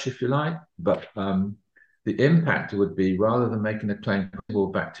approach, if you like, but the impact would be, rather than making a claim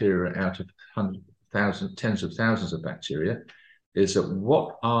for bacteria out of tens of thousands of bacteria, is that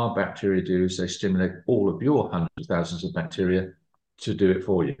what our bacteria do is they stimulate all of your hundreds of thousands of bacteria to do it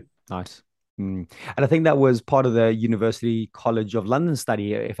for you. Nice. And I think that was part of the University College of London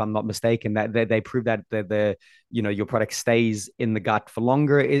study, if I'm not mistaken, that they proved that your product stays in the gut for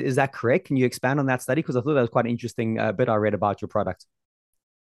longer. Is that correct? Can you expand on that study? Because I thought that was quite an interesting bit I read about your product.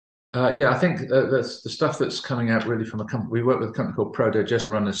 Yeah, I think that's the stuff that's coming out really from a company. We work with a company called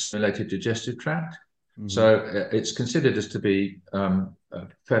ProDigest, run a simulated digestive tract. So it's considered as to be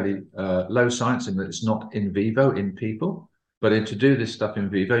fairly low science in that it's not in vivo in people. But to do this stuff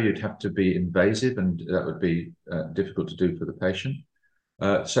in vivo, you'd have to be invasive, and that would be difficult to do for the patient.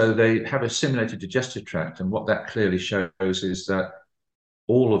 So they have a simulated digestive tract, and what that clearly shows is that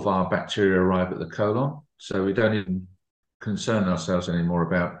all of our bacteria arrive at the colon. So we don't even concern ourselves anymore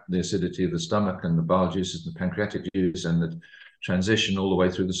about the acidity of the stomach and the bile juices and the pancreatic juice and the transition all the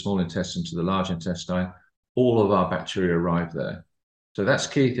way through the small intestine to the large intestine. All of our bacteria arrive there. So that's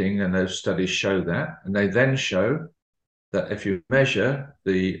the key thing, and those studies show that. And they then show that if you measure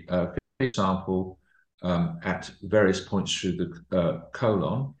the sample at various points through the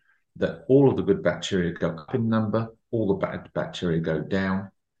colon, that all of the good bacteria go up in number, all the bad bacteria go down.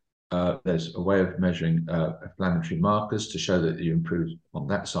 There's a way of measuring inflammatory markers to show that you improve on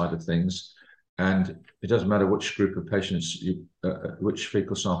that side of things. And it doesn't matter which group of patients, which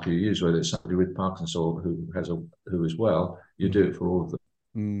fecal sample you use, whether it's somebody with Parkinson's or who is well, you do it for all of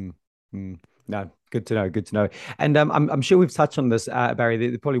them. No, good to know. Good to know. And I'm sure we've touched on this, Barry.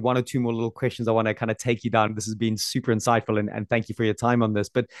 There's probably one or two more little questions I want to kind of take you down. This has been super insightful, and thank you for your time on this.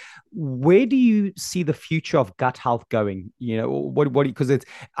 But where do you see the future of gut health going? You know, what because it's,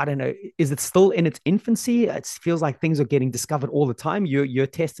 I don't know, is it still in its infancy? It feels like things are getting discovered all the time. You're a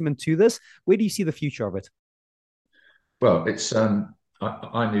testament to this. Where do you see the future of it? Well, it's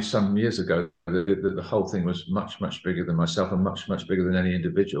I knew some years ago that the whole thing was much, much bigger than myself and much, much bigger than any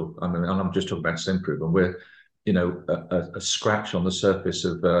individual. I mean, and I'm just talking about Simprove, and we're, a scratch on the surface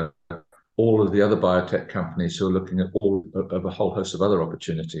of all of the other biotech companies who are looking at all of a whole host of other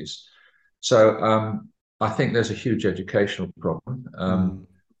opportunities. So I think there's a huge educational problem.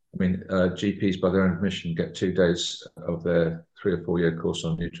 I mean, GPs by their own admission get 2 days of their 3 or 4 year course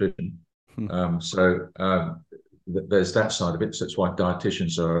on nutrition. Hmm. There's that side of it. So that's why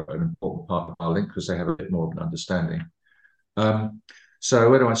dietitians are an important part of our link, because they have a bit more of an understanding. So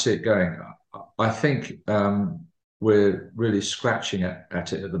where do I see it going? I think we're really scratching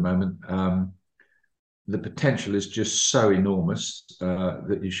at it at the moment. The potential is just so enormous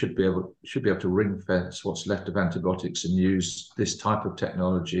that you should be able to ring fence what's left of antibiotics and use this type of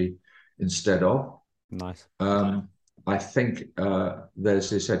technology instead of. Nice. I think there's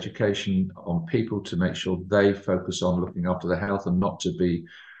this education on people to make sure they focus on looking after their health and not to be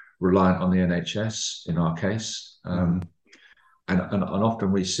reliant on the NHS in our case. And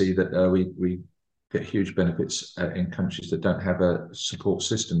often we see that we get huge benefits in countries that don't have a support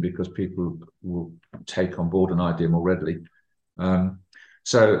system, because people will take on board an idea more readily.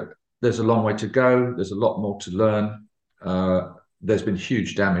 So there's a long way to go. There's a lot more to learn. There's been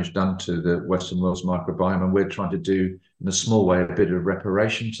huge damage done to the Western world's microbiome, and we're trying to do, in a small way, a bit of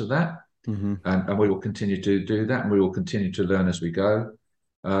reparation to that. And we will continue to do that, and we will continue to learn as we go.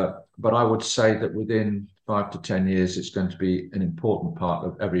 But I would say that within 5 to 10 years, it's going to be an important part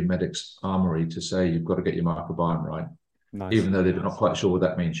of every medic's armory to say you've got to get your microbiome right, even though they're not quite sure what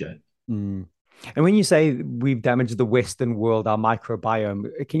that means yet. And when you say we've damaged the Western world, our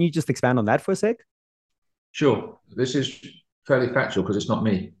microbiome, can you just expand on that for a sec? Sure. This is fairly factual because it's not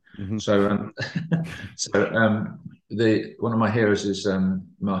me. So one of my heroes is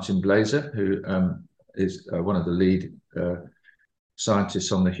Martin Blaser, who is one of the lead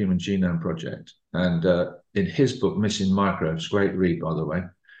scientists on the Human Genome Project. And in his book, Missing Microbes, great read, by the way,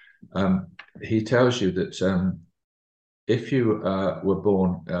 he tells you that if you were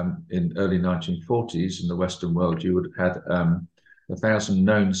born in early 1940s in the Western world, you would have had 1,000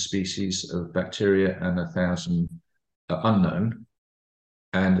 known species of bacteria and 1,000 unknown.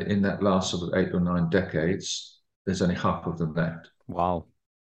 And in that last sort of 8 or 9 decades, there's only half of them left. Wow.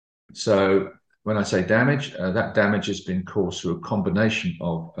 So when I say damage, that damage has been caused through a combination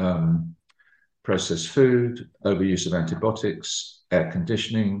of processed food, overuse of antibiotics, air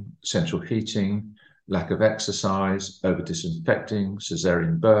conditioning, central heating, lack of exercise, over disinfecting,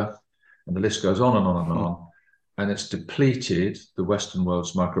 cesarean birth, and the list goes on and on and on. And it's depleted the Western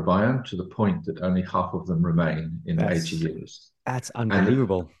world's microbiome to the point that only half of them remain in 80 years. That's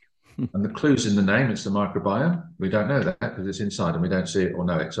unbelievable. And the clue's in the name, it's the microbiome. We don't know that because it's inside and we don't see it or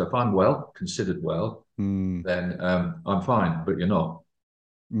know it. So if I'm well, considered well, then I'm fine, but you're not,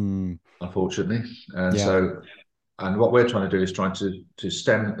 unfortunately. And what we're trying to do is trying to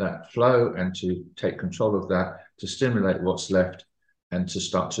stem that flow and to take control of that, to stimulate what's left and to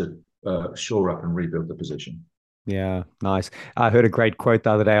start to shore up and rebuild the position. Yeah, nice. I heard a great quote the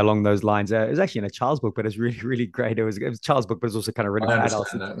other day along those lines. It was actually in a child's book, but it's really, really great. It was a child's book, but it's also kind of written for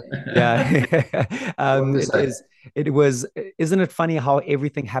adults. Isn't it funny how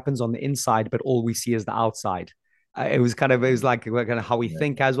everything happens on the inside, but all we see is the outside? It was like kind of how we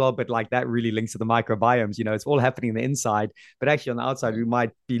think as well, but like that really links to the microbiomes. You know, it's all happening on the inside, but actually on the outside, we might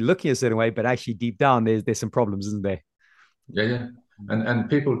be looking a certain way, but actually deep down, there's some problems, isn't there? Yeah. And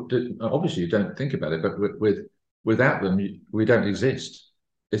people obviously don't think about it, but without them, we don't exist.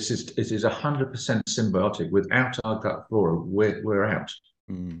 It is 100% symbiotic. Without our gut flora, we're out.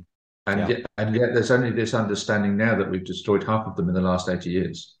 Yet there's only this understanding now that we've destroyed half of them in the last 80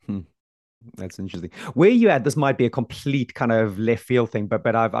 years. That's interesting. Where you at? This might be a complete kind of left field thing,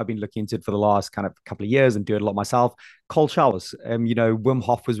 but I've been looking into it for the last kind of couple of years and do it a lot myself. Cold showers. You know, Wim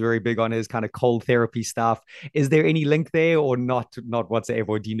Hof was very big on his kind of cold therapy stuff. Is there any link there or not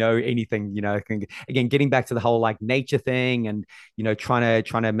whatsoever? Or do you know anything? You know, again, getting back to the whole like nature thing and you know, trying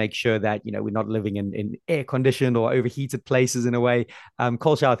to make sure that you know we're not living in air conditioned or overheated places in a way.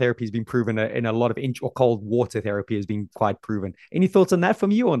 Cold shower therapy has been proven in a lot of or cold water therapy has been quite proven. Any thoughts on that from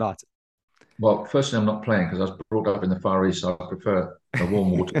you or not? Well, firstly, I'm not playing because I was brought up in the Far East, so I prefer a warm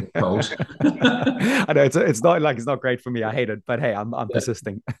water to cold. I know it's not great for me. I hate it, but hey, I'm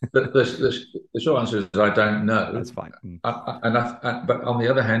persisting. But the short answer is I don't know. That's fine. But on the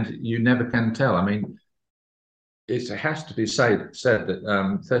other hand, you never can tell. I mean, it has to be said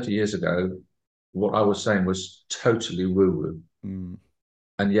that 30 years ago, what I was saying was totally woo-woo, and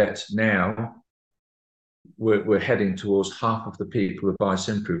yet now. We're heading towards half of the people who buy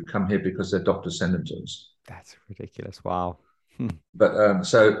Simprove come here because their doctors send them to us. That's ridiculous. Wow. But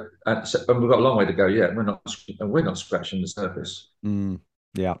so and we've got a long way to go yet. We're not scratching the surface.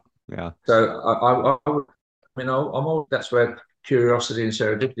 Yeah. So that's where curiosity and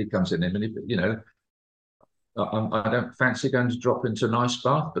serendipity comes in. I mean, you know, I don't fancy going to drop into an ice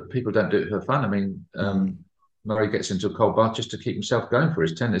bath, but people don't do it for fun. I mean, Murray gets into a cold bath just to keep himself going for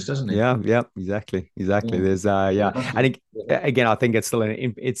his tennis, doesn't he? Yeah, exactly. Yeah. There's Yeah, I think yeah. again, I think it's still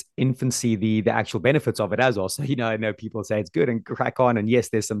in its infancy, the actual benefits of it as well. So, I know people say it's good and crack on, and yes,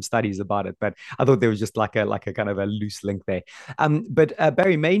 there's some studies about it, but I thought there was just like a kind of a loose link there. But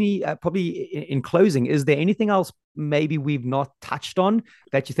Barry, mainly probably in closing, is there anything else maybe we've not touched on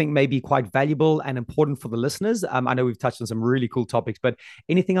that you think may be quite valuable and important for the listeners? I know we've touched on some really cool topics, but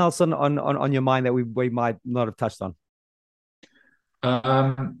anything else on your mind that we might not have touched on?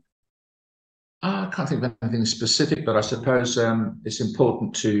 Um, I can't think of anything specific, but I suppose it's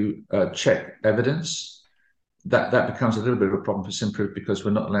important to check evidence. That becomes a little bit of a problem for Simproof because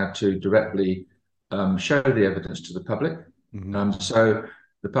we're not allowed to directly show the evidence to the public. Mm-hmm. So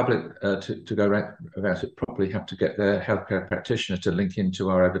the public, to go about it properly, have to get their healthcare practitioner to link into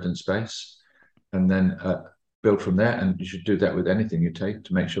our evidence base and then build from there. And you should do that with anything you take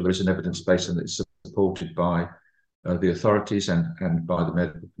to make sure there is an evidence base and it's supported by the authorities and by the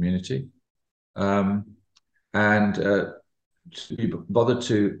medical community. Um, and to bother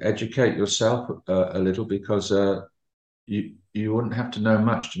to educate yourself a little because you wouldn't have to know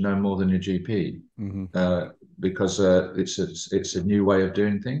much to know more than your GP Mm-hmm. because it's a new way of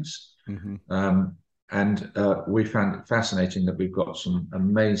doing things. Mm-hmm. And we found it fascinating that we've got some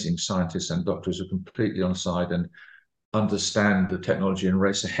amazing scientists and doctors who are completely on side and understand the technology and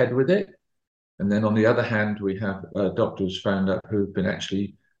race ahead with it. And then on the other hand, we have doctors found out who've been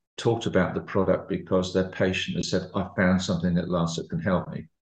actually talked about the product because their patient has said, I found something at last that can help me.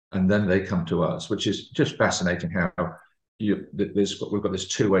 And then they come to us, which is just fascinating how we've got this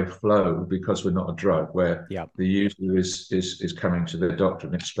two-way flow because we're not a drug where Yeah. the user is coming to the doctor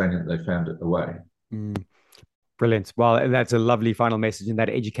and explaining that they found it the way. Mm. Brilliant. Well, that's a lovely final message. And that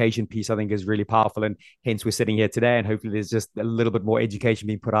education piece, I think, is really powerful. And hence we're sitting here today. And hopefully there's just a little bit more education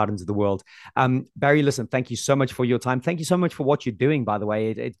being put out into the world. Barry, listen, thank you so much for your time. Thank you so much for what you're doing, by the way.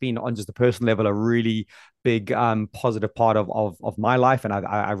 It's been on just a personal level, a really big positive part of my life. And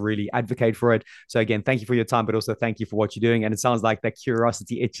I really advocate for it. So again, thank you for your time, but also thank you for what you're doing. And it sounds like that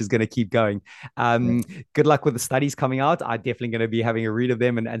curiosity itch is going to keep going. Yeah. Good luck with the studies coming out. I'm definitely going to be having a read of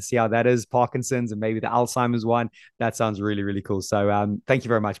them and see how that is. Parkinson's and maybe the Alzheimer's one. That sounds really, really cool. So thank you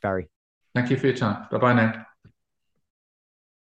very much, Barry. Thank you for your time. Bye bye now.